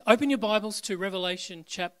Open your Bibles to Revelation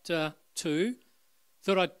chapter 2.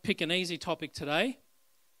 Thought I'd pick an easy topic today.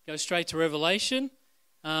 Go straight to Revelation.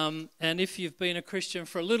 And if you've been a Christian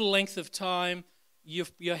for a little length of time,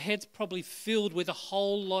 your head's probably filled with a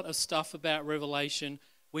whole lot of stuff about Revelation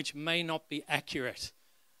which may not be accurate.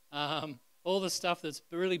 All the stuff that's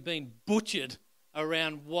really been butchered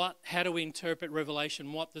around how do we interpret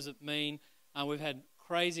Revelation, what does it mean. We've had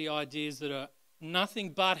crazy ideas that are nothing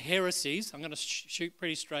but heresies. I'm going to shoot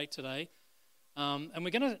pretty straight today. And we're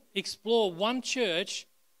going to explore one church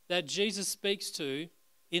that Jesus speaks to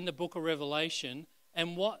in the book of Revelation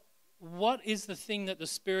and what is the thing that the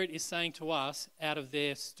Spirit is saying to us out of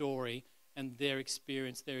their story and their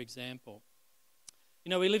experience, their example. You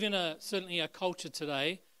know, we live in certainly a culture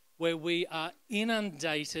today where we are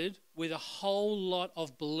inundated with a whole lot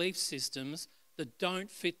of belief systems that don't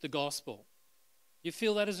fit the gospel. You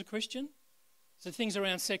feel that as a Christian? So things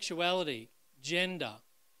around sexuality, gender,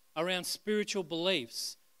 around spiritual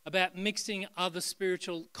beliefs, about mixing other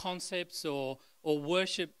spiritual concepts or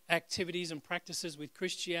worship activities and practices with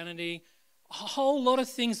Christianity, a whole lot of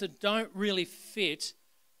things that don't really fit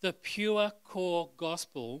the pure core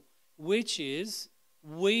gospel, which is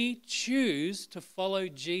we choose to follow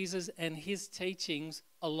Jesus and his teachings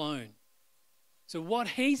alone. So what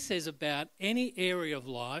he says about any area of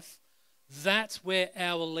life, that's where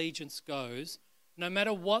our allegiance goes, no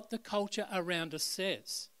matter what the culture around us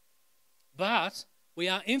says. But we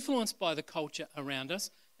are influenced by the culture around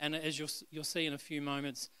us, and as you'll see in a few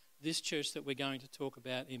moments, this church that we're going to talk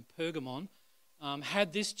about in Pergamon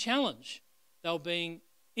had this challenge. They were being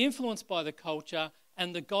influenced by the culture,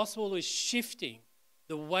 and the gospel was shifting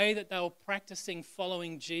the way that they were practicing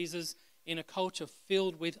following Jesus in a culture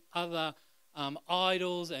filled with other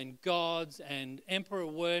idols and gods and emperor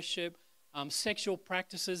worship, sexual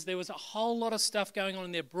practices. There was a whole lot of stuff going on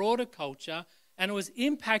in their broader culture, and it was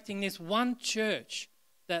impacting this one church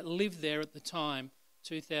that lived there at the time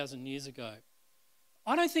 2,000 years ago.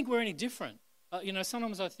 I don't think we're any different.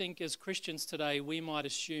 Sometimes I think as Christians today, we might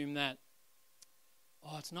assume that,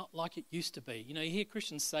 it's not like it used to be. You hear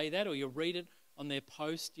Christians say that, or you read it on their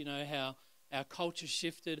post, how our culture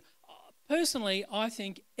shifted. Personally, I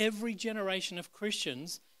think every generation of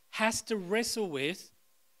Christians has to wrestle with,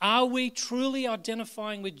 are we truly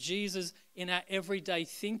identifying with Jesus in our everyday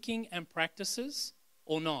thinking and practices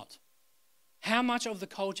or not? How much of the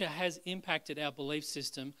culture has impacted our belief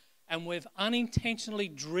system and we've unintentionally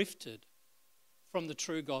drifted from the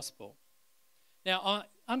true gospel? Now, I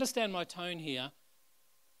understand my tone here.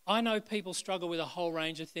 I know people struggle with a whole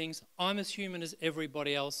range of things. I'm as human as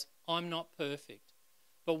everybody else. I'm not perfect.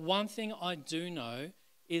 But one thing I do know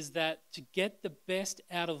is that to get the best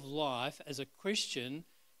out of life as a Christian,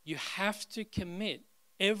 you have to commit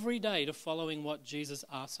every day to following what Jesus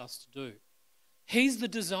asks us to do. He's the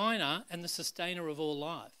designer and the sustainer of all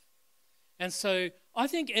life. And so I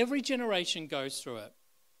think every generation goes through it.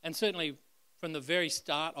 And certainly from the very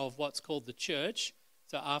start of what's called the church,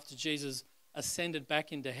 so after Jesus ascended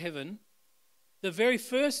back into heaven, the very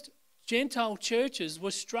first Gentile churches were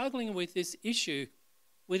struggling with this issue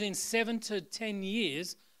within 7 to 10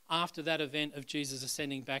 years after that event of Jesus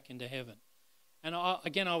ascending back into heaven. And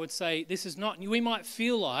I would say this is not, we might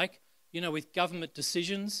feel like, with government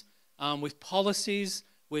decisions, with policies,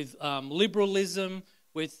 with liberalism,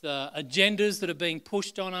 with agendas that are being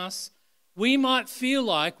pushed on us, we might feel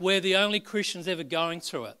like we're the only Christians ever going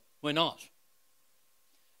through it. We're not.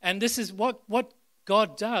 And this is what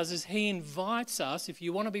God does, is he invites us, if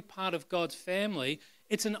you want to be part of God's family,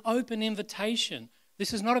 it's an open invitation.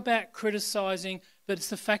 This is not about criticizing, but it's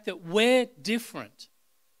the fact that we're different.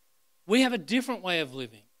 We have a different way of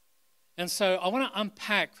living. And so I want to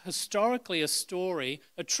unpack historically a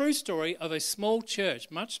true story of a small church,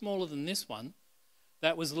 much smaller than this one,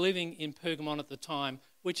 that was living in Pergamon at the time,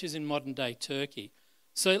 which is in modern-day Turkey.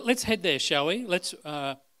 So let's head there, shall we? Let's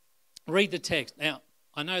read the text. Now,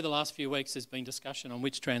 I know the last few weeks there's been discussion on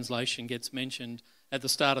which translation gets mentioned at the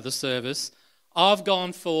start of the service. I've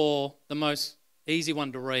gone for the most easy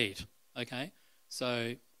one to read, okay?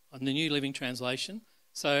 So on the New Living Translation.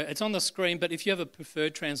 So it's on the screen, but if you have a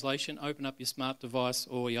preferred translation, open up your smart device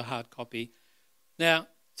or your hard copy. Now,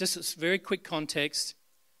 just a very quick context.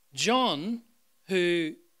 John,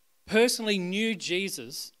 who personally knew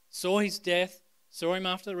Jesus, saw his death, saw him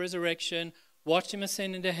after the resurrection, watched him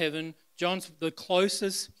ascend into heaven. John's the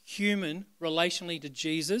closest human relationally to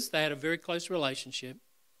Jesus. They had a very close relationship.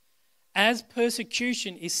 As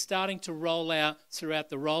persecution is starting to roll out throughout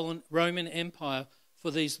the Roman Empire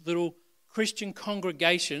for these little Christian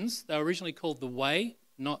congregations, they were originally called the Way,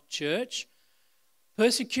 not church,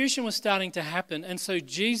 persecution was starting to happen. And so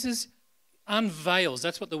Jesus unveils,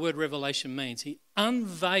 that's what the word revelation means. He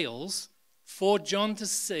unveils for John to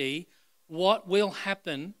see what will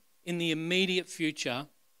happen in the immediate future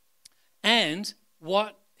and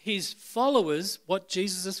what his followers, what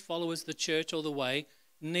Jesus' followers, the church or the way,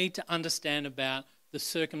 need to understand about the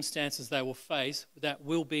circumstances they will face that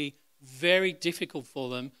will be very difficult for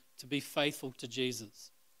them to be faithful to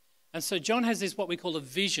Jesus. And so John has this what we call a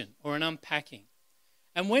vision or an unpacking.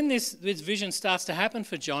 And when this vision starts to happen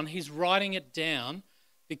for John, he's writing it down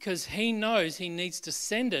because he knows he needs to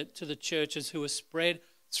send it to the churches who are spread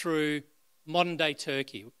through modern-day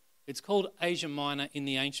Turkey. It's called Asia Minor in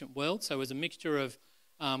the ancient world, so it was a mixture of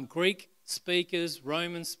Greek speakers,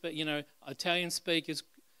 Italian speakers,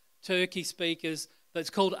 Turkey speakers, but it's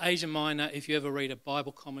called Asia Minor if you ever read a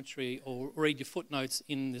Bible commentary or read your footnotes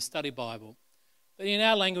in the study Bible. But in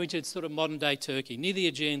our language, it's sort of modern-day Turkey, near the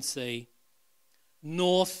Aegean Sea,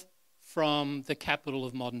 north from the capital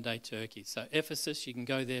of modern-day Turkey. So Ephesus, you can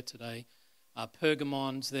go there today.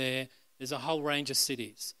 Pergamon's there. There's a whole range of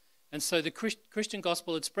cities. And so the Christian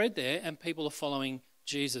gospel had spread there and people are following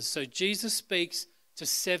Jesus. So Jesus speaks to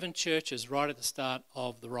 7 churches right at the start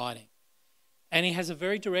of the writing. And he has a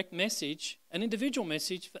very direct message, an individual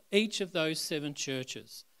message for each of those 7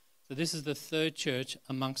 churches. So this is the 3rd church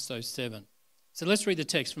amongst those 7. So let's read the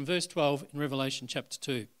text from verse 12 in Revelation chapter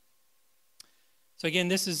 2. So again,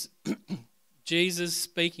 this is Jesus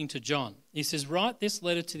speaking to John. He says, "Write this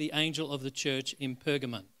letter to the angel of the church in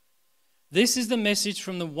Pergamon. This is the message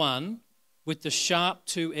from the one with the sharp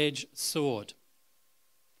 2-edged sword.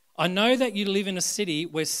 I know that you live in a city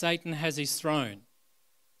where Satan has his throne."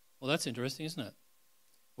 Well, that's interesting, isn't it?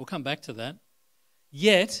 We'll come back to that.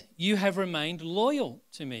 "Yet you have remained loyal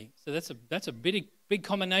to me." So that's a big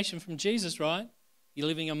combination from Jesus, right? You're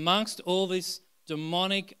living amongst all this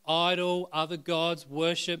demonic, idol, other gods,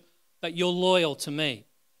 worship, but you're loyal to me.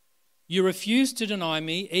 "You refused to deny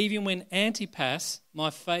me even when Antipas, my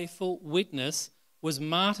faithful witness, was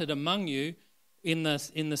martyred among you in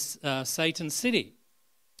the Satan city."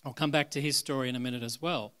 I'll come back to his story in a minute as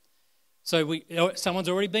well. So someone's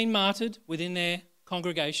already been martyred within their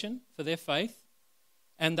congregation for their faith,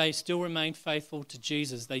 and they still remain faithful to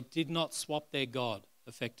Jesus. They did not swap their God,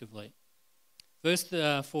 effectively. Verse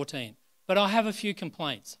 14. "But I have a few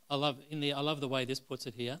complaints." I love the way this puts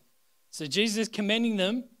it here. So Jesus is commending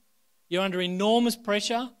them. You're under enormous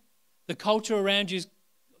pressure. The culture around you's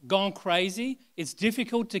gone crazy. It's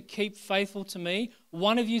difficult to keep faithful to me.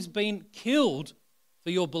 One of you's been killed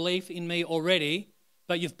for your belief in me already,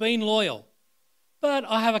 but you've been loyal. But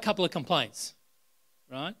I have a couple of complaints,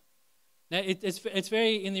 right? Now, it's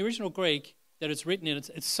very, in the original Greek that it's written in,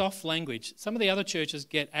 it's soft language. Some of the other churches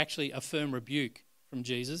get actually a firm rebuke from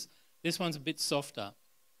Jesus. This one's a bit softer.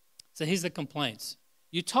 So here's the complaints.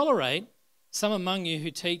 "You tolerate some among you who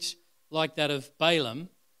teach like that of Balaam,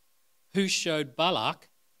 who showed Balak,"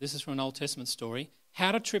 this is from an Old Testament story,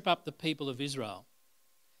 "how to trip up the people of Israel.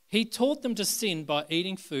 He taught them to sin by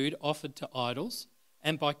eating food offered to idols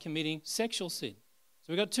and by committing sexual sin." So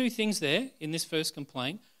we've got 2 things there in this first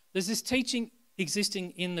complaint. There's this teaching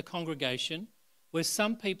existing in the congregation where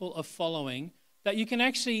some people are following that you can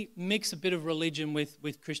actually mix a bit of religion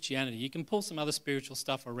with Christianity. You can pull some other spiritual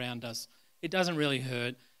stuff around us. It doesn't really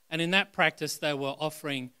hurt. And in that practice, they were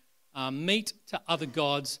offering meat to other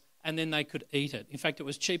gods, and then they could eat it. In fact, it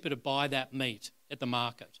was cheaper to buy that meat at the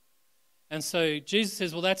market. And so Jesus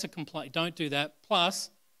says, well, that's a complaint. Don't do that. Plus,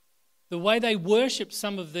 the way they worshipped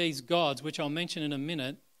some of these gods, which I'll mention in a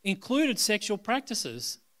minute, included sexual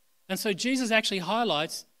practices. And so Jesus actually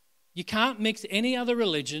highlights you can't mix any other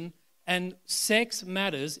religion, and sex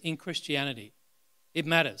matters in Christianity. It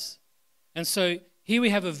matters. And so here we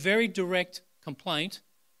have a very direct complaint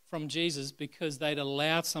from Jesus because they'd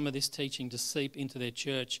allowed some of this teaching to seep into their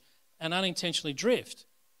church and unintentionally drift.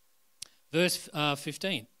 Verse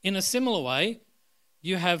 15. "In a similar way,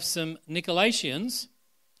 you have some Nicolaitans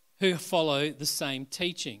who follow the same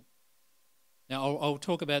teaching." Now, I'll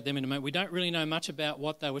talk about them in a moment. We don't really know much about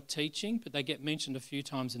what they were teaching, but they get mentioned a few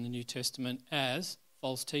times in the New Testament as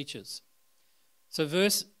false teachers. So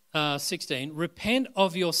verse 16, "Repent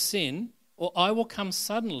of your sin, or I will come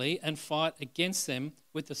suddenly and fight against them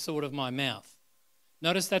with the sword of my mouth."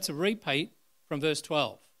 Notice that's a repeat from verse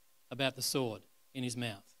 12 about the sword in his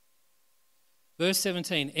mouth. Verse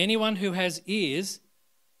 17, "Anyone who has ears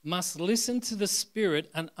must listen to the Spirit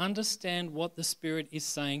and understand what the Spirit is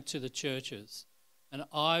saying to the churches." And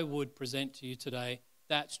I would present to you today,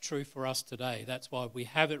 that's true for us today. That's why we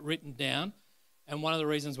have it written down. And one of the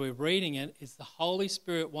reasons we're reading it is the Holy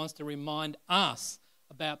Spirit wants to remind us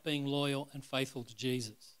about being loyal and faithful to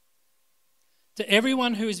Jesus. "To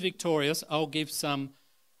everyone who is victorious, I'll give some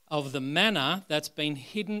of the manna that's been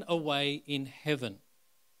hidden away in heaven.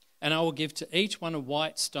 And I will give to each one a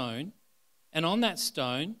white stone, and on that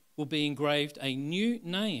stone will be engraved a new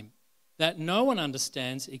name that no one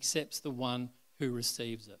understands except the one who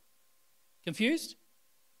receives it. Confused?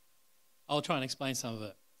 I'll try and explain some of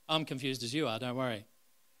it. I'm confused as you are, don't worry.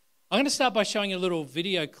 I'm going to start by showing you a little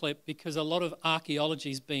video clip because a lot of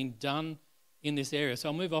archaeology is being done in this area. So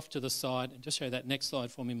I'll move off to the side and just show that next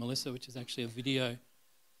slide for me, Melissa, which is actually a video.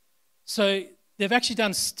 So they've actually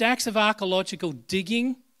done stacks of archaeological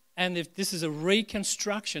digging, and this is a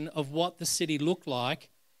reconstruction of what the city looked like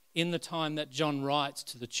in the time that John writes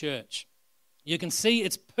to the church. You can see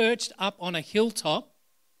it's perched up on a hilltop,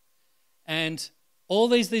 and all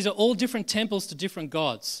these are all different temples to different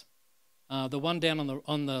gods. The one down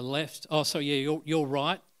on the left, you're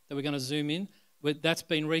right, that we're going to zoom in. That's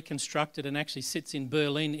been reconstructed and actually sits in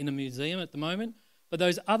Berlin in a museum at the moment. But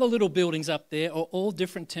those other little buildings up there are all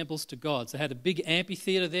different temples to gods. They had a big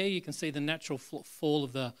amphitheatre there. You can see the natural fall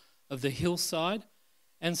of the hillside.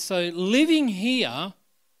 And so living here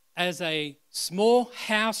as a small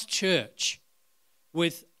house church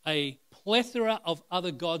with a plethora of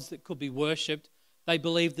other gods that could be worshipped, they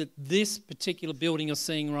believed that this particular building you're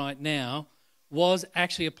seeing right now was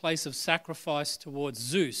actually a place of sacrifice towards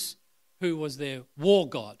Zeus, who was their war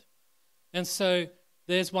god. And so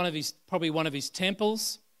there's probably one of his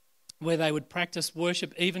temples where they would practice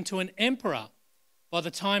worship even to an emperor. By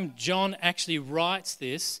the time John actually writes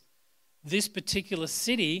this particular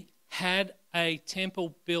city had a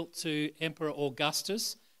temple built to Emperor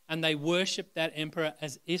Augustus, and they worshipped that emperor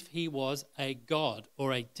as if he was a god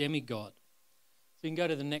or a demigod. So you can go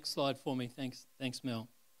to the next slide for me. Thanks, Mel.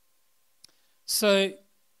 So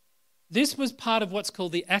this was part of what's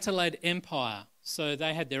called the Attalid Empire. So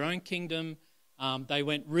they had their own kingdom. They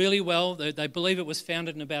went really well. They believe it was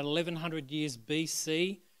founded in about 1100 years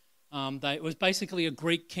BC. It was basically a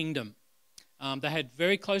Greek kingdom. They had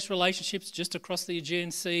very close relationships just across the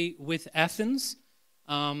Aegean Sea with Athens,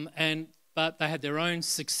 but they had their own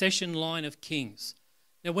succession line of kings.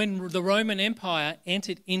 Now, when the Roman Empire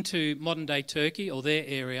entered into modern-day Turkey, or their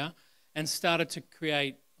area, and started to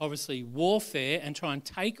create, obviously, warfare and try and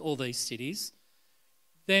take all these cities,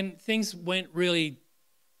 then things went really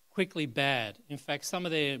quickly bad. In fact, some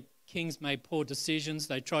of their kings made poor decisions.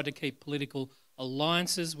 They tried to keep political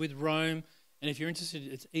alliances with Rome. And if you're interested,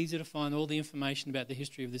 it's easy to find all the information about the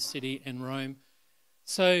history of this city and Rome.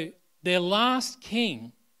 So their last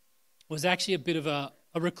king was actually a bit of a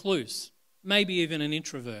recluse, maybe even an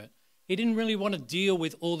introvert. He didn't really want to deal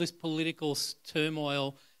with all this political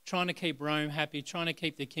turmoil, trying to keep Rome happy, trying to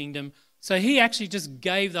keep the kingdom. So he actually just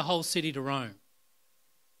gave the whole city to Rome.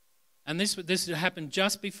 And this happened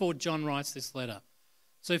just before John writes this letter.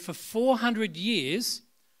 So for 400 years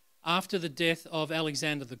after the death of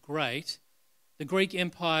Alexander the Great, the Greek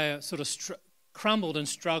Empire sort of crumbled and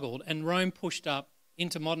struggled, and Rome pushed up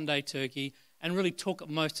into modern-day Turkey and really took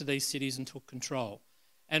most of these cities and took control.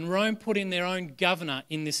 And Rome put in their own governor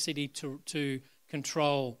in this city to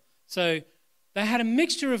control. So they had a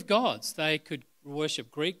mixture of gods. They could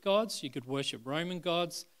worship Greek gods, you could worship Roman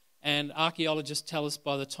gods, and archaeologists tell us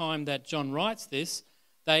by the time that John writes this,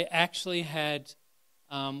 they actually had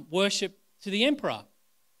worship to the emperor.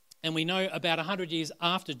 And we know about 100 years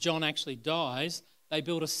after John actually dies, they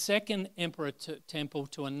built a second emperor temple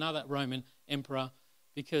to another Roman emperor,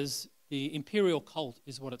 because the imperial cult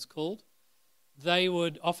is what it's called. They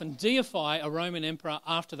would often deify a Roman emperor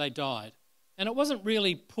after they died. And it wasn't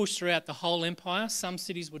really pushed throughout the whole empire. Some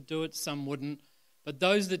cities would do it, some wouldn't. But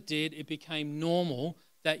those that did, it became normal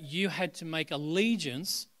that you had to make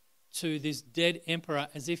allegiance to this dead emperor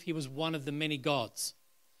as if he was one of the many gods.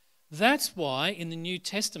 That's why in the New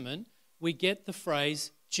Testament we get the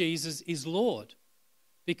phrase, Jesus is Lord.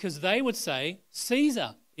 Because they would say,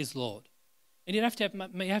 Caesar is Lord. And you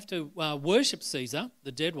have to worship Caesar,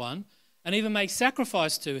 the dead one, and even make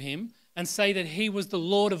sacrifice to him and say that he was the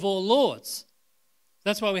Lord of all lords.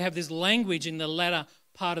 That's why we have this language in the latter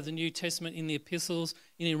part of the New Testament, in the epistles,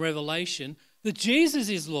 in Revelation, that Jesus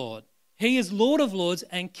is Lord. He is Lord of lords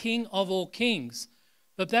and King of all kings.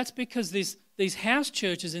 But that's because these house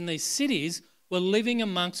churches in these cities were living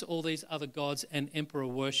amongst all these other gods and emperor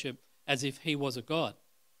worship as if he was a god.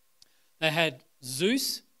 They had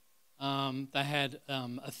Zeus. They had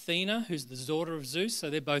Athena, who's the daughter of Zeus, so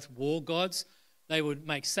they're both war gods. They would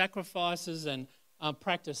make sacrifices and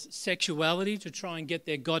practice sexuality to try and get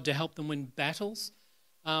their god to help them win battles.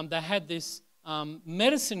 They had this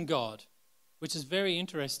medicine god, which is very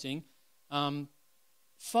interesting.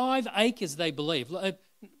 5 acres, they believe,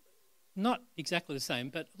 not exactly the same,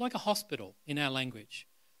 but like a hospital in our language.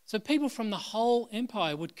 So people from the whole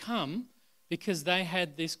empire would come because they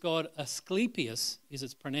had this god, Asclepius, as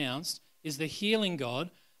it's pronounced, is the healing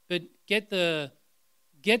god. But get the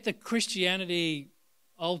Christianity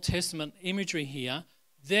Old Testament imagery here.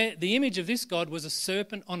 The image of this god was a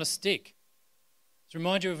serpent on a stick. Does it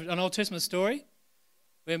remind you of an Old Testament story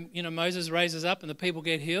where Moses raises up and the people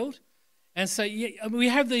get healed? And so we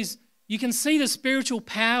have these. You can see the spiritual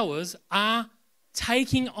powers are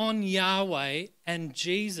taking on Yahweh and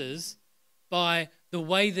Jesus by the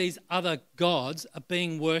way these other gods are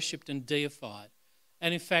being worshipped and deified.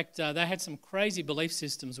 And in fact, they had some crazy belief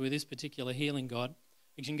systems with this particular healing god.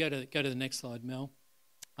 You can go to the next slide, Mel.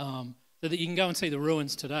 So that you can go and see the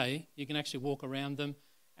ruins today. You can actually walk around them.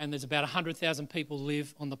 And there's about 100,000 people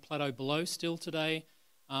live on the plateau below still today.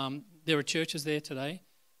 There are churches there today.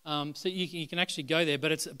 So you can actually go there,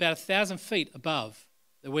 but it's about 1,000 feet above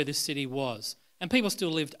where this city was. And people still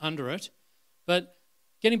lived under it. But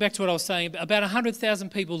getting back to what I was saying, about 100,000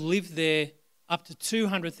 people lived there, up to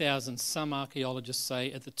 200,000, some archaeologists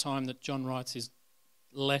say, at the time that John writes his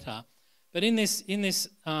letter. But in this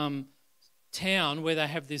town where they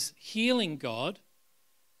have this healing god,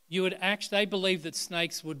 they believed that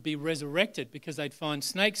snakes would be resurrected because they'd find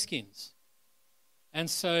snake skins. And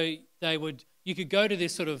so you could go to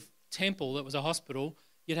this sort of temple that was a hospital.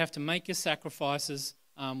 You'd have to make your sacrifices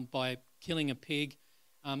by killing a pig.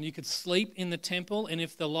 You could sleep in the temple, and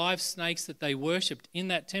if the live snakes that they worshipped in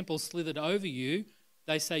that temple slithered over you,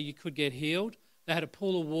 they say you could get healed. They had a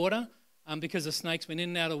pool of water. Because the snakes went in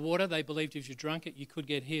and out of water, they believed if you drank it, you could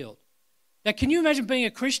get healed. Now, can you imagine being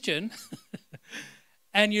a Christian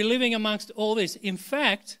and you're living amongst all this? In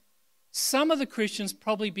fact, some of the Christians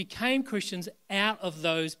probably became Christians out of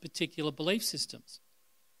those particular belief systems.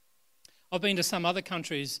 I've been to some other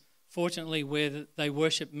countries, fortunately, where they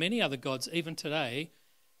worship many other gods, even today.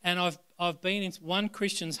 And I've been in one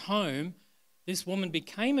Christian's home. This woman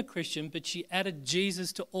became a Christian, but she added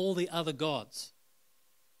Jesus to all the other gods.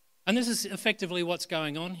 And this is effectively what's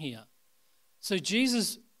going on here. So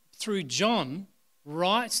Jesus, through John,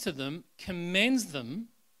 writes to them, commends them,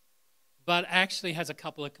 but actually has a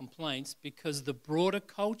couple of complaints because the broader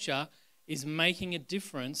culture is making a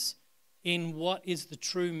difference in what is the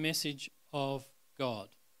true message of God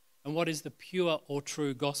and what is the pure or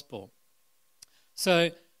true gospel.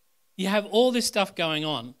 So you have all this stuff going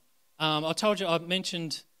on. I've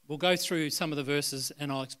mentioned, we'll go through some of the verses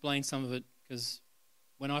and I'll explain some of it because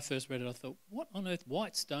when I first read it, I thought, what on earth,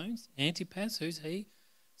 white stones? Antipas, who's he?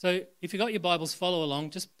 So if you've got your Bibles, follow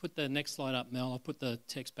along. Just put the next slide up, Mel. I'll put the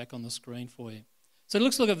text back on the screen for you. So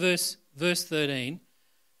let's look at verse 13.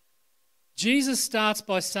 Jesus starts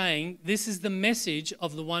by saying, this is the message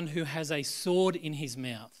of the one who has a sword in his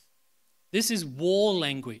mouth. This is war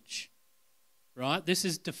language, right? This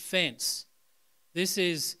is defense. This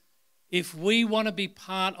is, if we want to be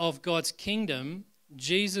part of God's kingdom,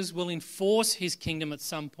 Jesus will enforce his kingdom at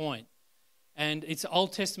some point. And it's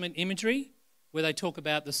Old Testament imagery where they talk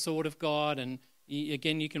about the sword of God, and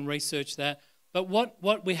again, you can research that. But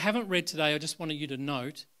what we haven't read today, I just wanted you to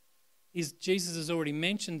note, is Jesus has already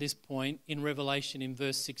mentioned this point in Revelation in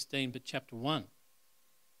verse 16, but chapter 1.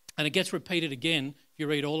 And it gets repeated again if you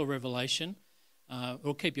read all of Revelation.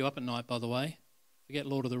 It'll keep you up at night, by the way. Forget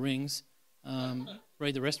Lord of the Rings.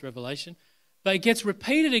 Read the rest of Revelation. But it gets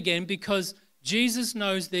repeated again because Jesus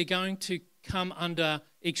knows they're going to come under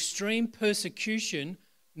extreme persecution.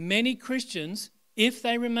 Many Christians, if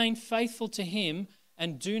they remain faithful to him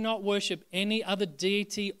and do not worship any other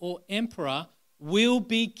deity or emperor, will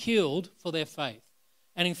be killed for their faith.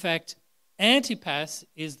 And in fact, Antipas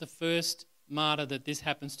is the first martyr that this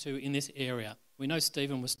happens to in this area. We know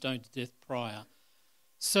Stephen was stoned to death prior.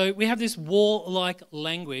 So we have this war-like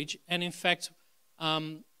language, and in fact,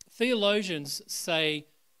 theologians say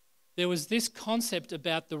there was this concept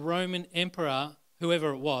about the Roman emperor,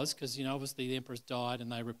 whoever it was, because obviously the emperors died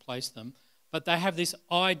and they replaced them, but they have this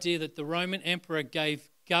idea that the Roman emperor gave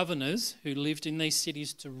governors who lived in these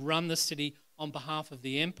cities to run the city on behalf of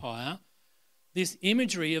the empire. This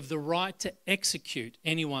imagery of the right to execute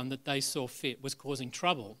anyone that they saw fit was causing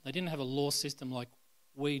trouble. They didn't have a law system like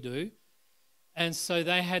we do. And so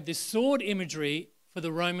they had this sword imagery for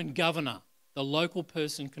the Roman governor, the local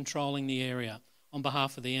person controlling the area on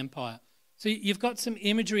behalf of the empire. So you've got some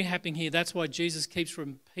imagery happening here. That's why Jesus keeps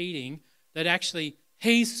repeating that actually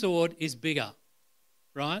his sword is bigger,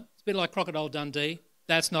 right? It's a bit like Crocodile Dundee.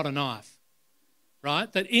 That's not a knife,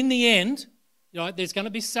 right? That in the end, there's going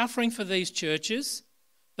to be suffering for these churches,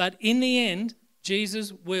 but in the end,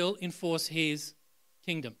 Jesus will enforce his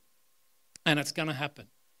kingdom, and it's going to happen.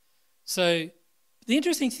 So the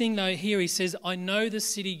interesting thing, though, here he says, I know the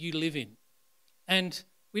city you live in. And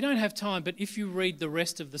we don't have time, but if you read the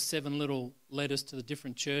rest of the 7 little letters to the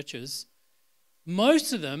different churches,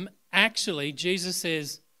 most of them actually, Jesus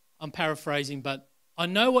says, I'm paraphrasing, but I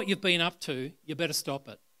know what you've been up to, you better stop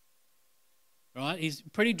it. Right? He's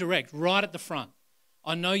pretty direct, right at the front.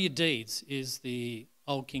 I know your deeds is the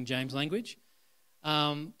old King James language.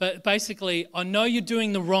 But basically, I know you are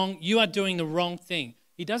doing the wrong thing.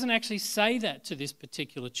 He doesn't actually say that to this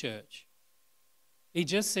particular church. He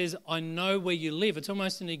just says, I know where you live. It's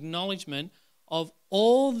almost an acknowledgement of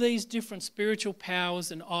all these different spiritual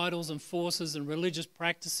powers and idols and forces and religious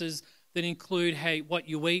practices that include, hey, what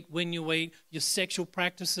you eat, when you eat, your sexual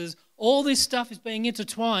practices. All this stuff is being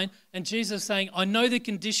intertwined, and Jesus is saying, I know the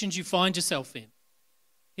conditions you find yourself in.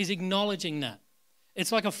 He's acknowledging that.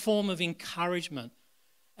 It's like a form of encouragement.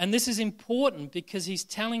 And this is important because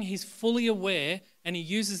he's fully aware, and he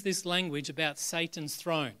uses this language about Satan's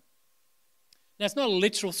throne. Now, it's not a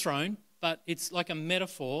literal throne, but it's like a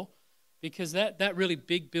metaphor, because that really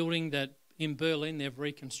big building that in Berlin they've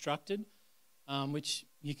reconstructed, which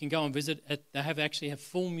you can go and visit. They have actually a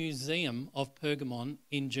full museum of Pergamon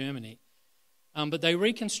in Germany. But they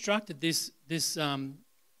reconstructed this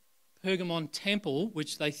Pergamon temple,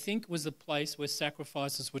 which they think was the place where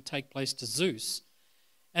sacrifices would take place to Zeus.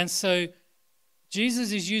 And so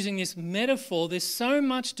Jesus is using this metaphor. There's so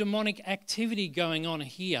much demonic activity going on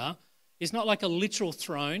here. It's not like a literal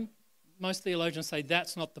throne. Most theologians say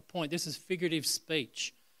that's not the point. This is figurative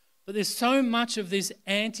speech. But there's so much of this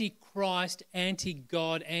anti-Christ,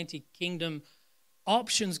 anti-God, anti-kingdom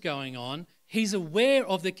options going on. He's aware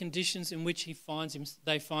of the conditions in which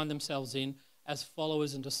they find themselves in as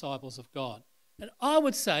followers and disciples of God. And I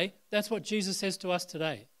would say that's what Jesus says to us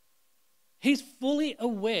today. He's fully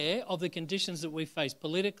aware of the conditions that we face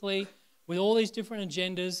politically, with all these different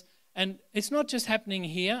agendas. And it's not just happening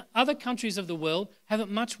here. Other countries of the world have it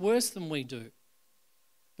much worse than we do.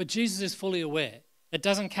 But Jesus is fully aware. It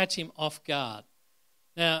doesn't catch him off guard.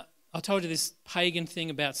 Now, I told you this pagan thing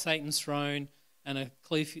about Satan's throne and a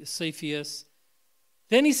Cepheus.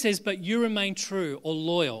 Then he says, but you remain true or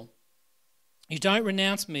loyal. You don't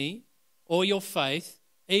renounce me or your faith,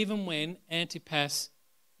 even when Antipas,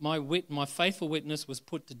 my faithful witness, was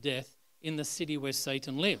put to death in the city where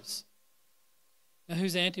Satan lives. Now,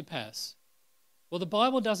 who's Antipas? Well, the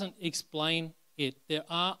Bible doesn't explain it. There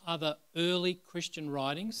are other early Christian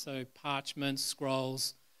writings, so parchments,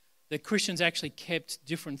 scrolls, that Christians actually kept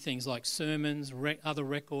different things like sermons, other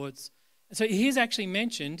records. And so he is actually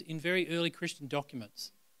mentioned in very early Christian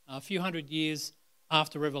documents, a few hundred years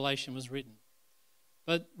after Revelation was written.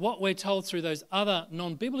 But what we're told through those other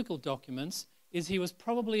non-biblical documents is he was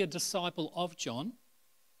probably a disciple of John.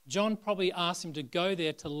 John probably asked him to go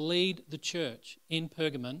there to lead the church in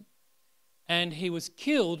Pergamon, and he was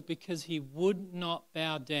killed because he would not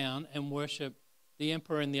bow down and worship the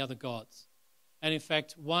emperor and the other gods. And in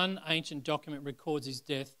fact, one ancient document records his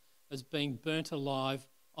death as being burnt alive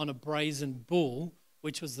on a brazen bull,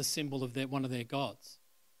 which was the symbol of one of their gods.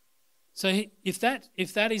 So if that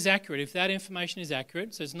is accurate, if that information is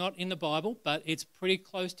accurate, so it's not in the Bible, but it's pretty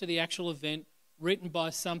close to the actual event written by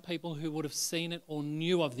some people who would have seen it or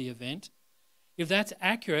knew of the event. If that's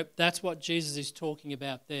accurate, that's what Jesus is talking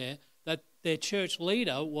about there, that their church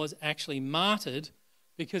leader was actually martyred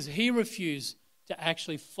because he refused to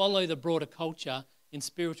actually follow the broader culture in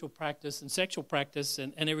spiritual practice and sexual practice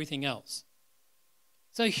and everything else.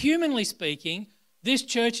 So humanly speaking, this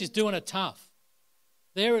church is doing it tough.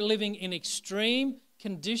 They're living in extreme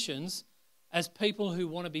conditions as people who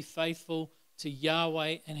want to be faithful to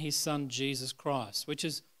Yahweh and his son Jesus Christ, which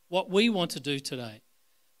is what we want to do today.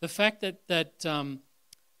 The fact that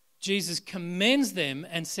Jesus commends them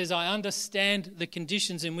and says, I understand the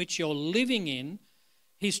conditions in which you're living in.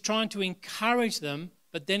 He's trying to encourage them,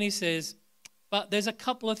 but then he says, but there's a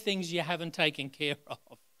couple of things you haven't taken care of,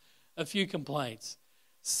 a few complaints.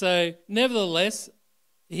 So nevertheless,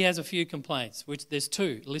 he has a few complaints, which there's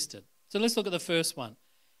 2 listed. So let's look at the first one.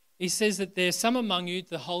 He says that there's some among you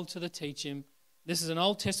that hold to the teaching. This is an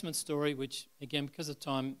Old Testament story, which, again, because of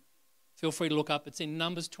time, feel free to look up. It's in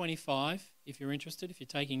Numbers 25, if you're interested, if you're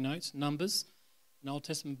taking notes. Numbers, an Old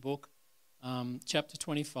Testament book, chapter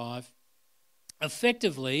 25.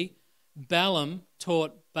 Effectively, Balaam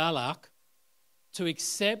taught Balak to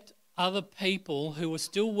accept other people who were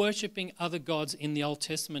still worshipping other gods in the Old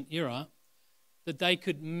Testament era, that they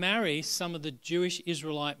could marry some of the Jewish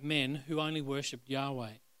Israelite men who only worshipped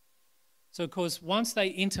Yahweh. So, of course, once they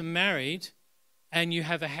intermarried and you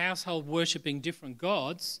have a household worshipping different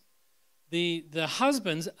gods, the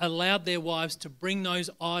husbands allowed their wives to bring those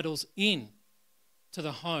idols in to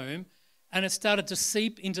the home, and it started to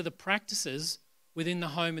seep into the practices within the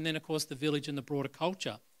home, and then, of course, the village and the broader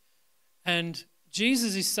culture. And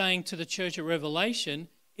Jesus is saying to the church at Revelation,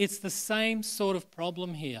 it's the same sort of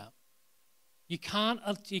problem here. You can't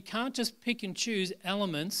just pick and choose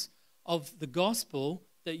elements of the gospel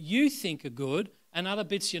that you think are good, and other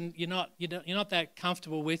bits you're not that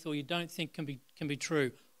comfortable with, or you don't think can be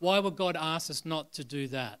true. Why would God ask us not to do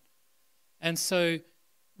that? And so,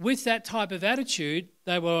 with that type of attitude,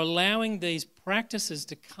 they were allowing these practices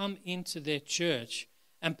to come into their church,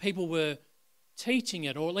 and people were teaching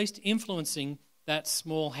it, or at least influencing that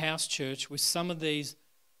small house church with some of these,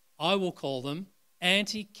 I will call them,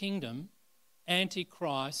 anti-kingdom,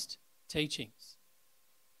 anti-Christ teachings.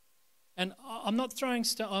 And I'm not throwing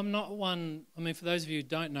I'm not one, I mean, for those of you who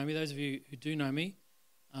don't know me, those of you who do know me,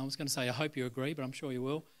 I was going to say I hope you agree, but I'm sure you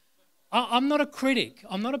will. I'm not a critic.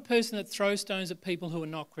 I'm not a person that throws stones at people who are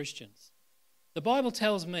not Christians. The Bible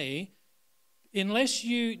tells me, unless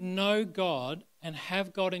you know God and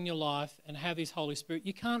have God in your life and have His Holy Spirit,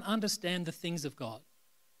 you can't understand the things of God,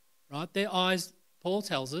 right? Their eyes, Paul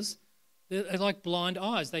tells us, they're like blind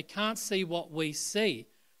eyes. They can't see what we see.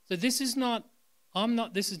 So this is not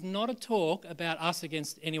a talk about us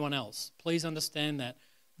against anyone else. Please understand that.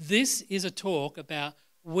 This is a talk about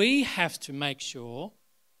we have to make sure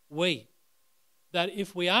that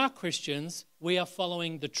if we are Christians, we are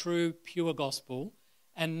following the true, pure gospel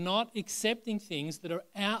and not accepting things that are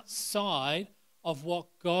outside of what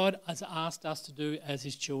God has asked us to do as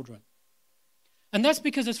His children. And that's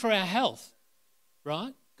because it's for our health,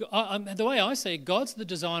 right? The way I see it, God's the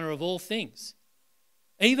designer of all things,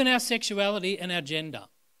 even our sexuality and our gender.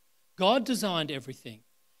 God designed everything.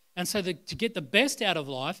 And so to get the best out of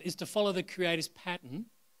life is to follow the Creator's pattern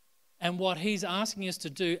and what He's asking us to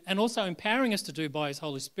do, and also empowering us to do by His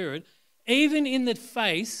Holy Spirit, even in the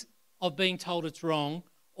face of being told it's wrong,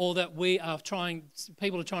 or that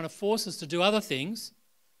people are trying to force us to do other things,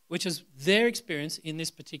 which is their experience in this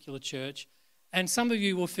particular church. And some of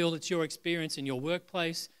you will feel it's your experience in your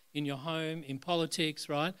workplace, in your home, in politics,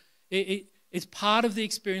 right? It's part of the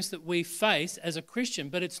experience that we face as a Christian,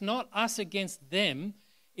 but it's not us against them.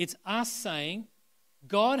 It's us saying,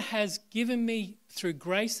 God has given me, through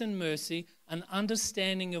grace and mercy, an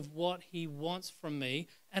understanding of what He wants from me,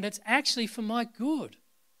 and it's actually for my good.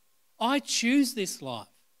 I choose this life.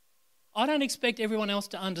 I don't expect everyone else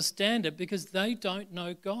to understand it because they don't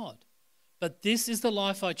know God. But this is the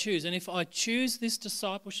life I choose. And if I choose this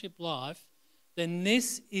discipleship life, then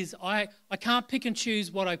I can't pick and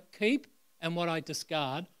choose what I keep and what I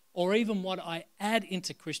discard, or even what I add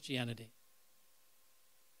into Christianity.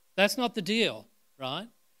 That's not the deal, right?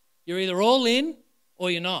 You're either all in or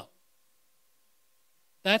you're not.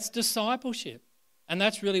 That's discipleship. And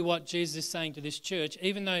that's really what Jesus is saying to this church,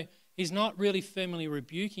 even though He's not really firmly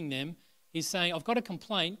rebuking them. He's saying, I've got a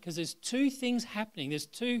complaint because there's two things happening. There's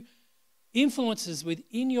two influences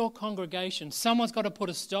within your congregation someone's got to put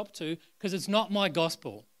a stop to, because it's not my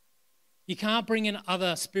gospel. You can't bring in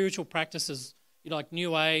other spiritual practices like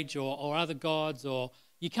New Age or other gods, or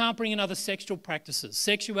you can't bring in other sexual practices.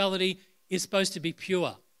 Sexuality is supposed to be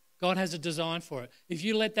pure. God has a design for it. If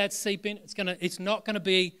you let that seep in, it's not going to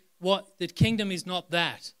be what the kingdom is not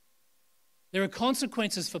that. There are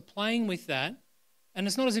consequences for playing with that, and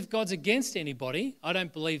it's not as if God's against anybody. I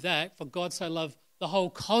don't believe that. For God so loved the whole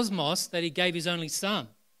cosmos that He gave His only Son,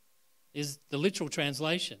 is the literal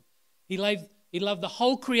translation. He loved the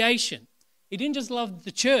whole creation. He didn't just love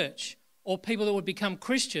the church or people that would become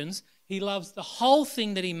Christians. He loves the whole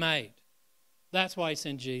thing that He made. That's why He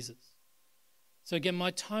sent Jesus. So again,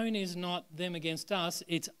 my tone is not them against us,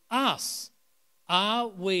 it's us. Are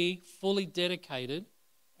we fully dedicated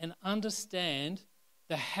and understand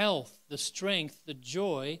the health, the strength, the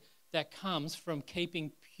joy that comes from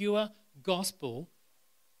keeping pure gospel,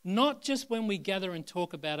 not just when we gather and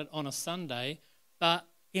talk about it on a Sunday, but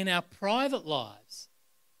in our private lives,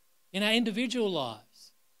 in our individual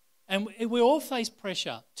lives. And we all face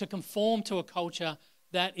pressure to conform to a culture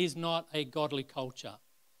that is not a godly culture.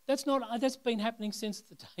 That's been happening since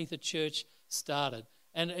the day the church started.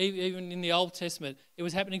 And even in the Old Testament, it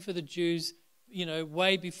was happening for the Jews,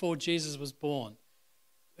 way before Jesus was born.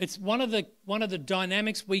 It's one of the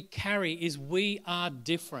dynamics we carry is we are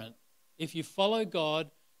different. If you follow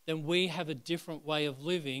God, then we have a different way of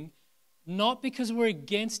living, not because we're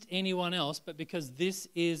against anyone else, but because this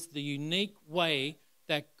is the unique way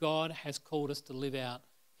that God has called us to live out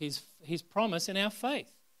His promise in our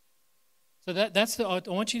faith. So I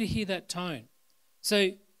want you to hear that tone.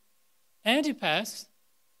 So Antipas,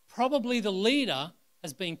 probably the leader,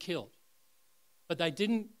 has been killed. But they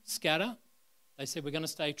didn't scatter. They said, we're going to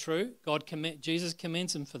stay true. Jesus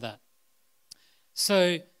commends them for that.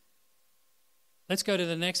 So let's go to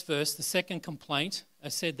the next verse, the second complaint. I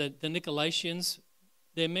said that the Nicolaitans,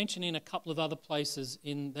 they're mentioned in a couple of other places.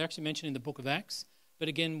 They're actually mentioned in the book of Acts. But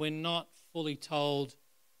again, we're not fully told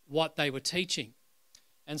what they were teaching.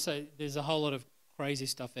 And so there's a whole lot of crazy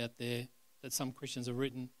stuff out there that some Christians have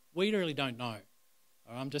written. We really don't know.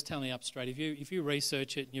 I'm just telling you up straight. If you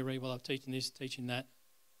research it and you read, well, I'm teaching this, teaching that,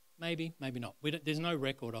 maybe, maybe not. There's no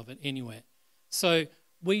record of it anywhere. So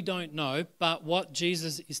we don't know, but what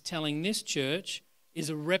Jesus is telling this church is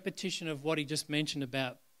a repetition of what he just mentioned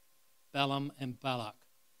about Balaam and Balak.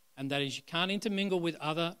 And that is, you can't intermingle with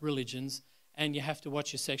other religions and you have to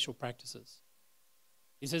watch your sexual practices.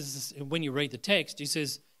 He says, when you read the text, he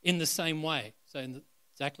says, in the same way. So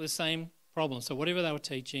exactly the same problem. So whatever they were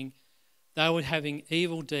teaching, they were having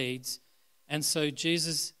evil deeds. And so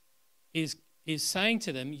Jesus is saying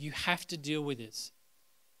to them, you have to deal with this.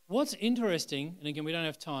 What's interesting, and again, we don't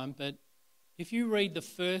have time, but if you read the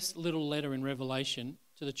first little letter in Revelation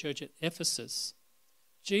to the church at Ephesus,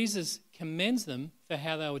 Jesus commends them for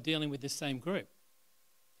how they were dealing with this same group.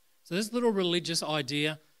 So this little religious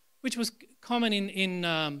idea, which was common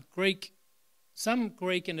in Greek, some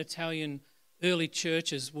Greek and Italian early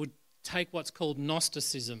churches would take what's called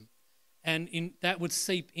Gnosticism, and that would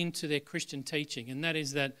seep into their Christian teaching, and that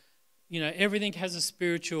is that, everything has a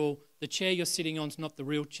spiritual, the chair you're sitting on is not the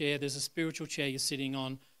real chair, there's a spiritual chair you're sitting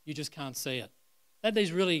on, you just can't see it. They had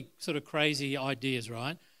these really sort of crazy ideas,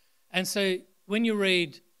 right? And so when you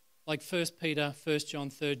read like 1 Peter, 1 John,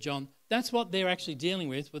 3 John, that's what they're actually dealing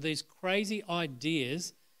with these crazy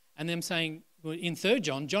ideas, and them saying, well, in 3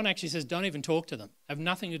 John, John actually says don't even talk to them, have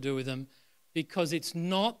nothing to do with them, because it's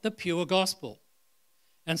not the pure gospel.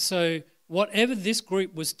 And so whatever this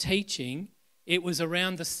group was teaching, it was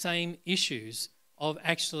around the same issues of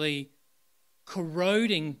actually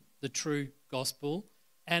corroding the true gospel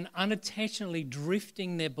and unintentionally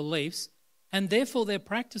drifting their beliefs and therefore their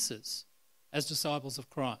practices as disciples of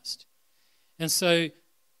Christ. And so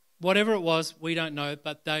whatever it was, we don't know,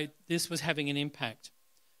 but this was having an impact.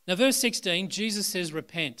 Now, verse 16, Jesus says,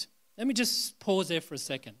 repent. Let me just pause there for a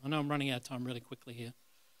second. I know I'm running out of time really quickly here.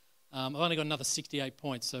 I've only got another 68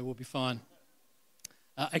 points, so we'll be fine.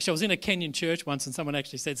 Actually, I was in a Kenyan church once and someone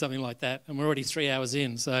actually said something like that, and we're already 3 hours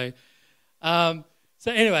in. So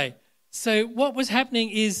anyway, so what was happening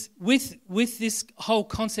is with this whole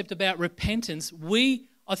concept about repentance,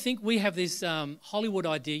 I think we have this Hollywood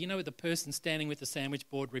idea, with the person standing with the sandwich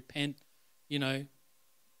board, repent, they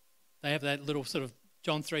have that little sort of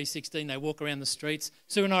John 3:16, they walk around the streets.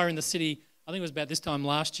 Sue and I are in the city, I think it was about this time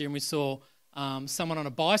last year, and we saw someone on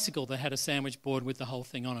a bicycle that had a sandwich board with the whole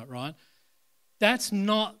thing on it, right?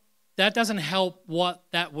 That doesn't help what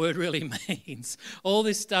that word really means. All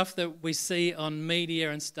this stuff that we see on media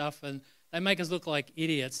and stuff, and they make us look like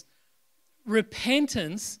idiots.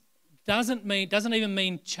 Repentance doesn't even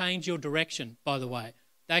mean change your direction, by the way.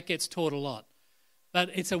 That gets taught a lot. But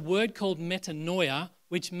it's a word called metanoia,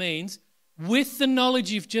 which means with the knowledge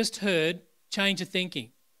you've just heard, change your thinking.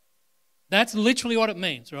 That's literally what it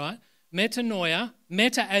means, right? Metanoia,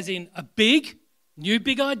 meta as in a new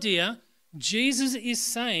big idea. Jesus is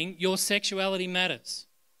saying your sexuality matters.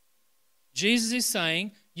 Jesus is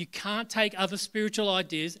saying you can't take other spiritual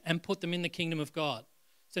ideas and put them in the kingdom of God.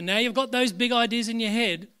 So now you've got those big ideas in your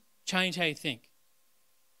head, change how you think.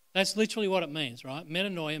 That's literally what it means, right?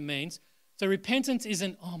 Metanoia means, so repentance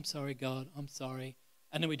isn't, oh, I'm sorry, God, I'm sorry,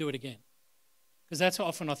 and then we do it again. Because that's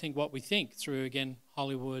often, I think, what we think through, again,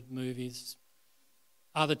 Hollywood, movies,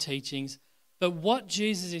 other teachings. But what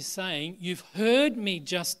Jesus is saying, you've heard me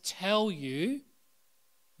just tell you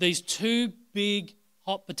these two big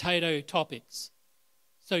hot potato topics.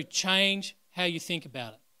 So change how you think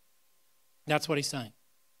about it. That's what he's saying.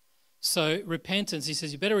 So repentance, he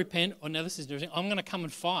says, you better repent, or now this is interesting, I'm going to come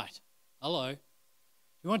and fight. Hello.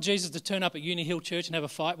 You want Jesus to turn up at Uni Hill Church and have a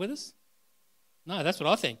fight with us? No, that's what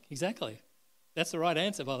I think, exactly. That's the right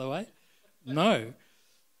answer, by the way. No.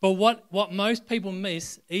 But what most people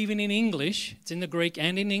miss, even in English, it's in the Greek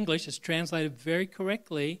and in English, it's translated very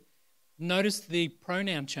correctly. Notice the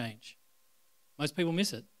pronoun change. Most people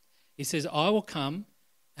miss it. He says, I will come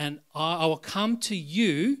and I will come to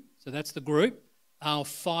you, so that's the group, I'll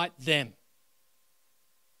fight them.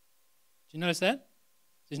 Do you notice that?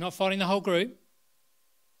 He's not fighting the whole group,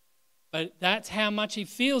 but that's how much he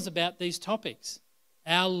feels about these topics.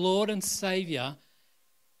 Our Lord and Saviour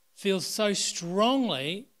feels so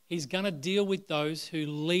strongly he's going to deal with those who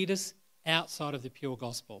lead us outside of the pure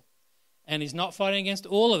gospel. And he's not fighting against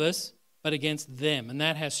all of us, but against them. And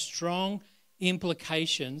that has strong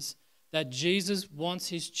implications that Jesus wants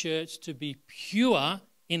his church to be pure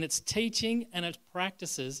in its teaching and its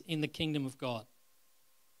practices in the kingdom of God.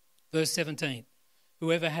 Verse 17.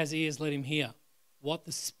 Whoever has ears, let him hear what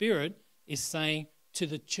the Spirit is saying to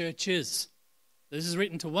the churches. This is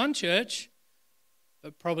written to one church,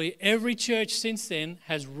 but probably every church since then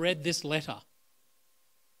has read this letter.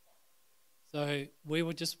 So we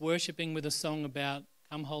were just worshipping with a song about,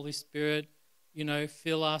 come Holy Spirit,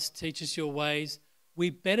 fill us, teach us your ways. We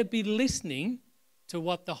better be listening to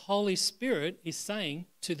what the Holy Spirit is saying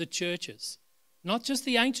to the churches. Not just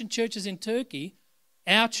the ancient churches in Turkey,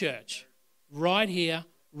 our church, right here,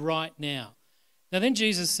 right now. Now then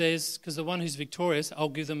Jesus says, because the one who's victorious, I'll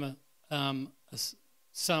give them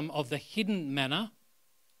some of the hidden manna.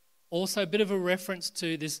 Also a bit of a reference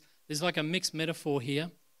to this, there's like a mixed metaphor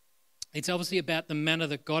here. It's obviously about the manna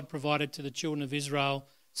that God provided to the children of Israel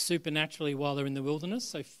supernaturally while they're in the wilderness,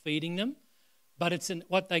 so feeding them. But it's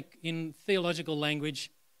in theological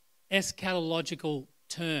language, eschatological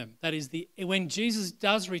term. That is, when Jesus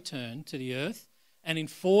does return to the earth and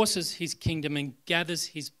enforces his kingdom and gathers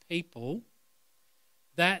his people,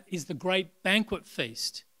 that is the great banquet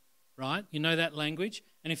feast, right? You know that language?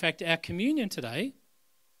 And in fact, our communion today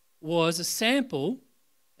was a sample.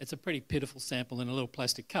 It's a pretty pitiful sample in a little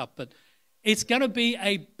plastic cup, but it's going to be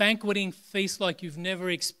a banqueting feast like you've never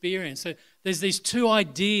experienced. So there's these two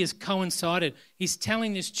ideas coincided. He's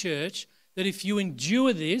telling this church that if you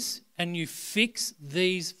endure this and you fix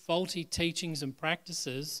these faulty teachings and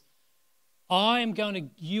practices,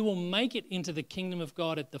 you will make it into the kingdom of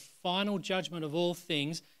God at the final judgment of all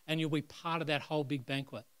things, and you'll be part of that whole big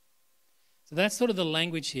banquet. So that's sort of the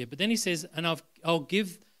language here. But then he says, and I'll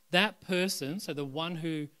give that person, so the one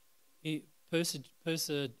who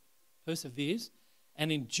perseveres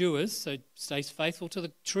and endures, so stays faithful to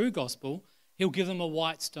the true gospel, he'll give them a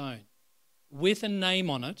white stone with a name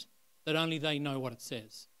on it that only they know what it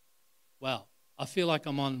says. Well, I feel like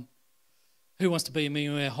I'm on Who Wants to Be a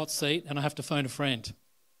Millionaire hot seat, and I have to phone a friend,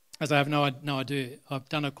 as I have no idea. I've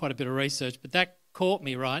done quite a bit of research, but that caught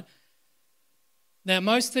me, right? Now,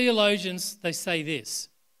 most theologians, they say this.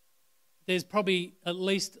 There's probably at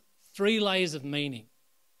least 3 layers of meaning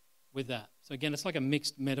with that. So again, it's like a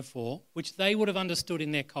mixed metaphor, which they would have understood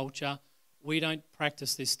in their culture. We don't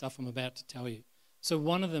practice this stuff I'm about to tell you. So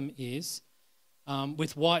one of them is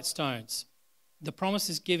with white stones. The promise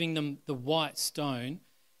is giving them the white stone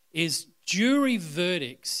is jury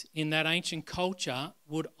verdicts in that ancient culture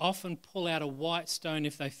would often pull out a white stone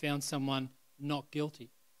if they found someone not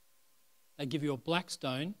guilty. They give you a black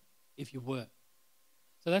stone if you were.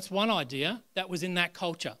 So that's one idea that was in that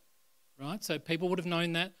culture, right? So people would have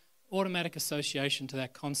known that, automatic association to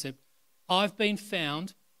that concept. I've been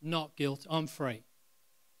found not guilty, I'm free.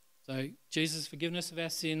 So Jesus' forgiveness of our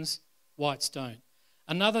sins, white stone.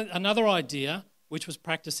 Another idea, which was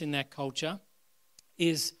practiced in that culture,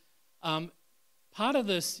 is part of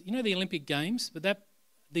this, the Olympic Games, but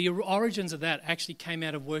the origins of that actually came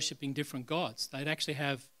out of worshipping different gods. They'd actually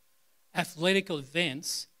have athletic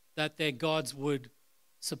events that their gods would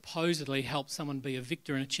supposedly help someone be a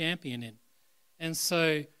victor and a champion in. And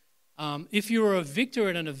so if you were a victor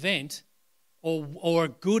at an event or a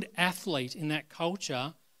good athlete in that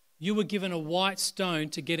culture, you were given a white stone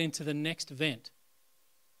to get into the next event,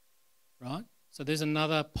 right? So there's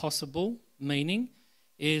another possible meaning,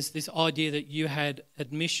 is this idea that you had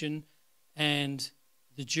admission and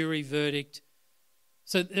the jury verdict.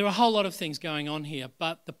 So there are a whole lot of things going on here,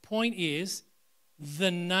 but the point is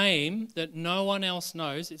the name that no one else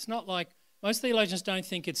knows. It's not like most theologians don't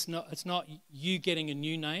think it's not you getting a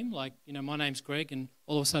new name, like, my name's Greg and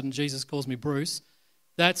all of a sudden Jesus calls me Bruce.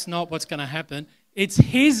 That's not what's going to happen. It's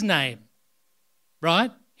his name,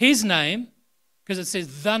 right? His name, because it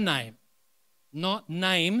says the name, not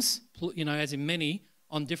names, as in many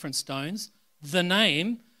on different stones, the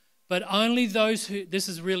name, but only those who, this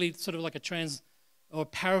is really sort of like a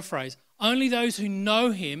paraphrase, only those who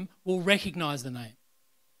know him will recognize the name.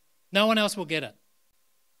 No one else will get it.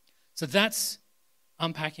 So that's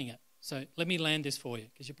unpacking it. So let me land this for you,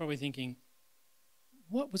 because you're probably thinking,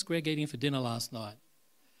 what was Greg eating for dinner last night?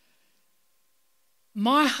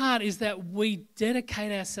 My heart is that we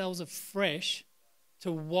dedicate ourselves afresh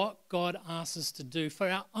to what God asks us to do for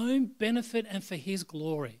our own benefit and for his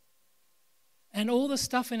glory. And all the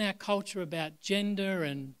stuff in our culture about gender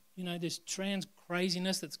and, this trans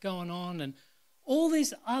craziness that's going on and all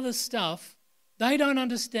this other stuff, they don't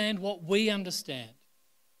understand what we understand.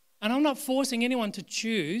 And I'm not forcing anyone to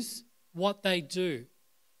choose what they do.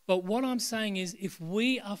 But what I'm saying is, if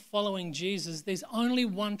we are following Jesus, there's only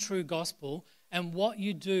one true gospel, and what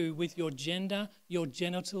you do with your gender, your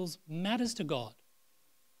genitals, matters to God.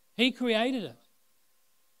 He created it.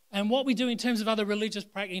 And what we do in terms of other religious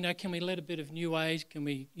practice, can we let a bit of New Age? Can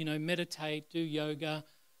we, meditate, do yoga?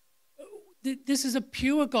 This is a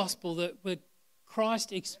pure gospel that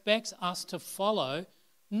Christ expects us to follow,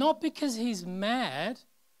 not because he's mad,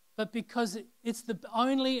 but because it's the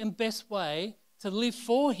only and best way to live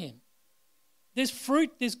for him.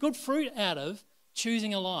 There's good fruit out of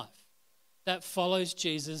choosing a life that follows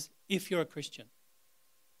Jesus if you're a Christian.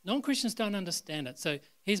 Non-Christians don't understand it. So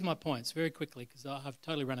here's my points very quickly because I've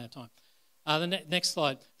totally run out of time. The next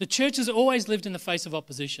slide. The church has always lived in the face of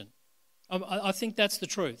opposition. I think that's the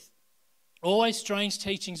truth. Always strange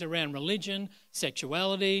teachings around religion,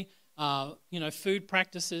 sexuality, food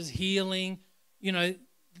practices, healing.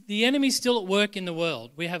 The enemy's still at work in the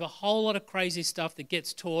world. We have a whole lot of crazy stuff that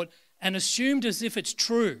gets taught and assumed as if it's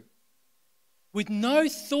true, with no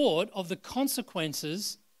thought of the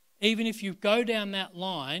consequences, even if you go down that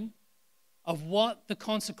line, of what the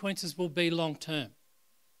consequences will be long term.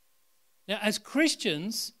 Now, as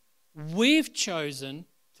Christians, we've chosen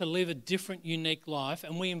to live a different, unique life,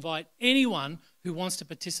 and we invite anyone who wants to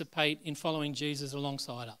participate in following Jesus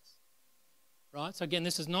alongside us. Right? So again,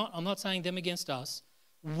 I'm not saying them against us.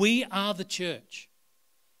 We are the church.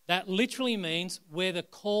 That literally means we're the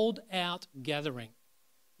called out gathering.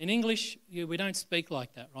 In English, we don't speak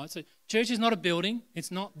like that, right? So church is not a building.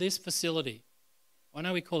 It's not this facility. I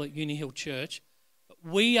know we call it Uni Hill Church, but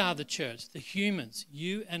we are the church, the humans,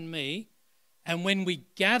 you and me. And when we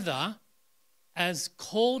gather as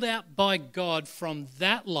called out by God from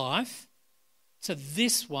that life to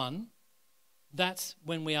this one, that's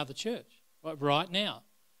when we are the church, right now.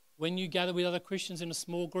 When you gather with other Christians in a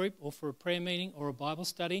small group or for a prayer meeting or a Bible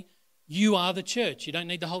study, you are the church. You don't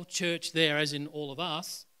need the whole church there as in all of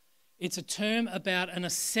us. It's a term about an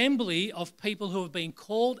assembly of people who have been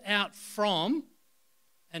called out from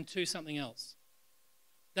and to something else.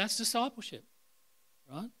 That's discipleship,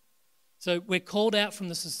 right? So we're called out from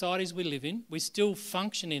the societies we live in. We still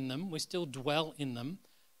function in them. We still dwell in them.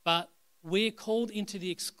 But we're called into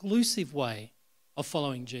the exclusive way of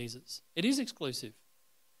following Jesus. It is exclusive.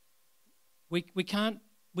 We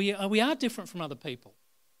are different from other people.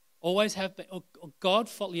 Always have been.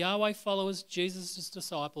 Yahweh followers, Jesus'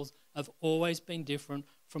 disciples have always been different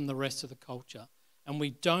from the rest of the culture. And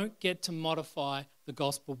we don't get to modify the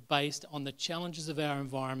gospel based on the challenges of our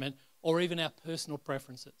environment or even our personal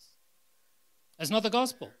preferences. That's not the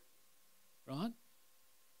gospel, right?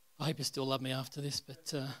 I hope you still love me after this,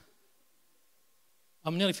 but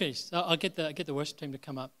I'm nearly finished. I'll get the worship team to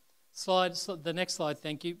come up. The next slide,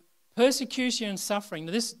 thank you. Persecution and suffering.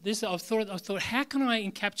 This I thought, how can I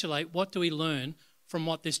encapsulate what do we learn from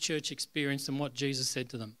what this church experienced and what Jesus said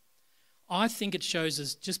to them? I think it shows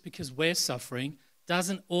us just because we're suffering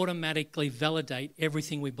doesn't automatically validate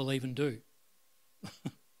everything we believe and do.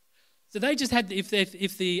 So they just had, if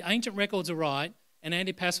the ancient records are right, and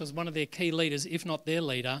Antipas was one of their key leaders, if not their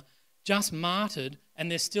leader, just martyred, and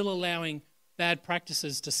they're still allowing bad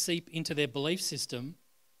practices to seep into their belief system.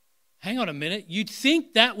 Hang on a minute, you'd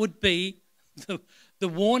think that would be the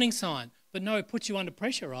warning sign. But no, it puts you under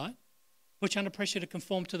pressure, right? Puts you under pressure to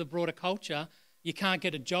conform to the broader culture. You can't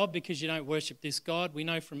get a job because you don't worship this God. We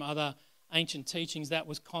know from other ancient teachings that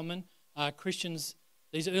was common.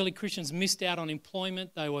 These early Christians missed out on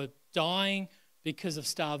employment. They were dying because of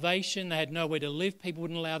starvation. They had nowhere to live. People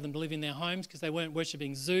wouldn't allow them to live in their homes because they weren't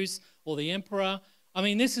worshipping Zeus or the emperor. I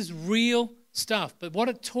mean, this is real stuff. But what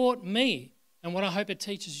it taught me, and what I hope it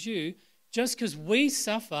teaches you, just because we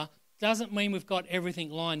suffer doesn't mean we've got everything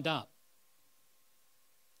lined up.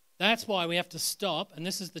 That's why we have to stop, and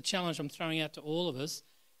this is the challenge I'm throwing out to all of us.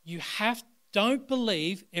 Don't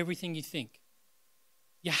believe everything you think.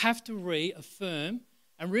 You have to reaffirm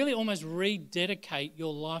and really almost rededicate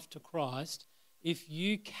your life to Christ if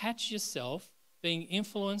you catch yourself being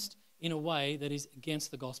influenced in a way that is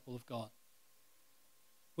against the gospel of God.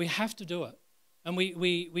 We have to do it. And we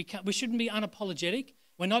shouldn't be unapologetic.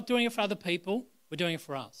 We're not doing it for other people. We're doing it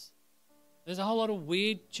for us. There's a whole lot of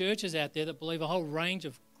weird churches out there that believe a whole range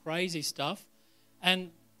of crazy stuff. And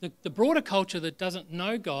the broader culture that doesn't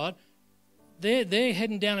know God, they're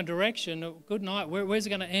heading down a direction. Good night. Where's it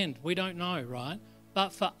going to end? We don't know, right?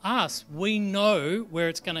 But for us, we know where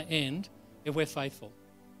it's going to end if we're faithful.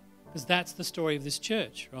 Because that's the story of this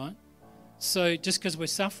church, right? So just because we're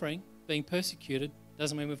suffering, being persecuted,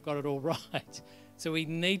 doesn't mean we've got it all right. So we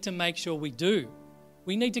need to make sure we do.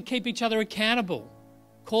 We need to keep each other accountable.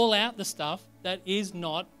 Call out the stuff that is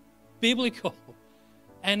not biblical.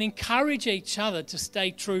 And encourage each other to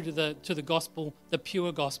stay true to the gospel, the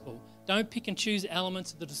pure gospel. Don't pick and choose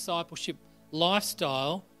elements of the discipleship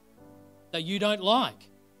lifestyle that you don't like.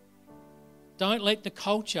 Don't let the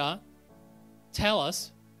culture tell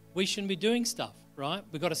us we shouldn't be doing stuff, right?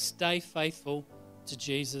 We've got to stay faithful to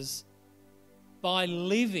Jesus by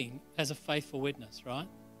living as a faithful witness, right?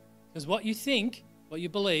 Because what you think, what you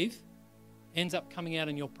believe, ends up coming out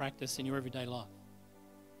in your practice, in your everyday life.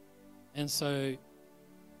 And so,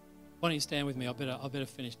 why don't you stand with me? I better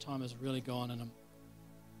finish. Time has really gone, and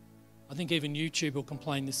I think even YouTube will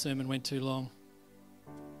complain this sermon went too long.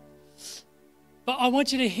 But I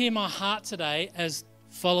want you to hear my heart today as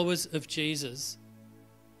followers of Jesus,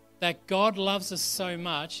 that God loves us so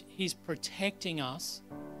much, He's protecting us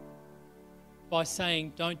by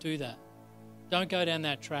saying, don't do that. Don't go down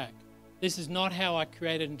that track. This is not how I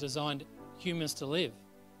created and designed humans to live.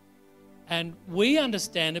 And we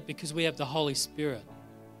understand it because we have the Holy Spirit.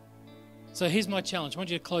 So here's my challenge. I want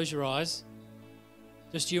you to close your eyes,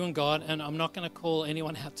 just you and God, and I'm not going to call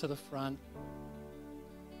anyone out to the front.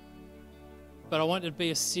 But I want it to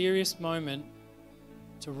be a serious moment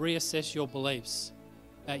to reassess your beliefs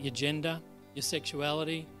about your gender, your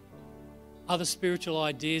sexuality, other spiritual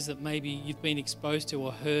ideas that maybe you've been exposed to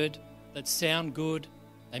or heard that sound good,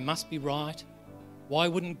 they must be right. Why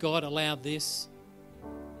wouldn't God allow this?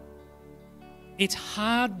 It's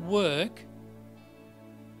hard work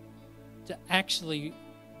to actually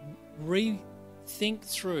rethink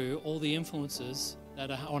through all the influences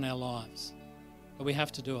that are on our lives, but we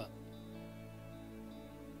have to do it.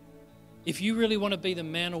 If you really want to be the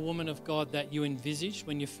man or woman of God that you envisaged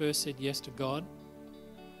when you first said yes to God,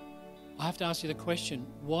 I have to ask you the question,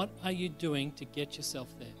 what are you doing to get yourself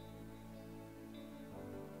there?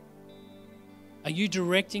 Are you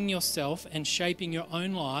directing yourself and shaping your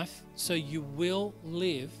own life so you will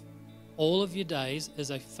live all of your days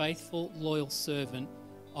as a faithful, loyal servant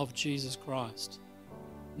of Jesus Christ?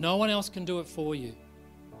 No one else can do it for you.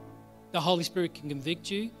 The Holy Spirit can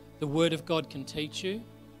convict you. The Word of God can teach you.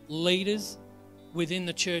 Leaders within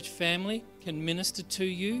the church family can minister to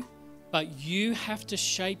you, but you have to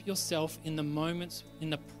shape yourself in the moments, in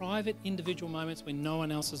the private individual moments when no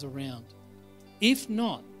one else is around. If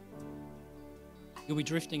not, you'll be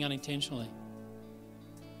drifting unintentionally.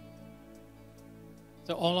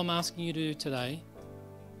 So all I'm asking you to do today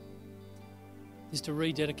is to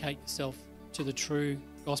rededicate yourself to the true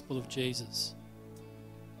gospel of Jesus.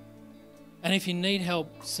 And if you need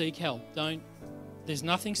help, seek help. There's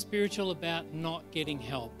nothing spiritual about not getting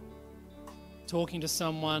help. Talking to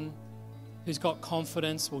someone who's got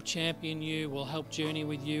confidence will champion you, will help journey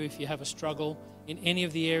with you if you have a struggle in any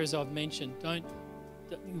of the areas I've mentioned.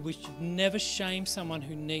 We should never shame someone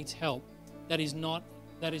who needs help. That is not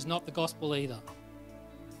the gospel either.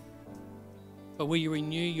 But will you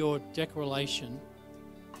renew your declaration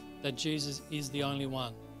that Jesus is the only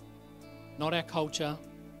one? Not our culture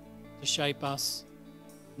to shape us,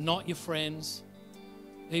 not your friends,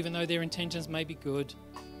 even though their intentions may be good,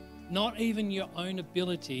 not even your own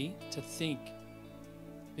ability to think,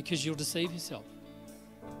 because you'll deceive yourself.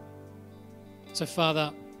 So,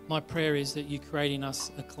 Father, my prayer is that you create in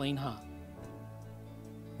us a clean heart.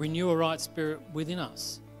 Renew a right spirit within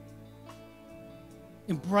us.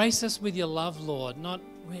 Embrace us with your love, Lord.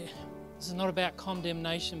 This is not about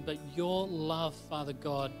condemnation, but your love, Father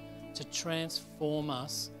God, to transform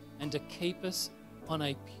us and to keep us on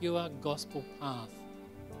a pure gospel path.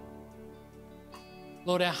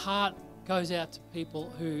 Lord, our heart goes out to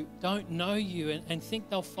people who don't know you and think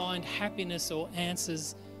they'll find happiness or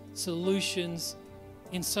answers, solutions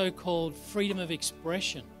in so-called freedom of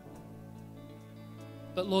expression.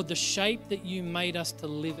 But Lord, the shape that you made us to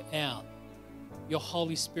live out, your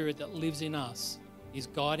Holy Spirit that lives in us, is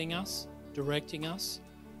guiding us, directing us,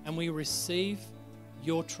 and we receive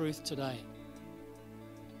your truth today.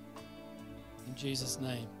 In Jesus'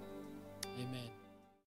 name, amen.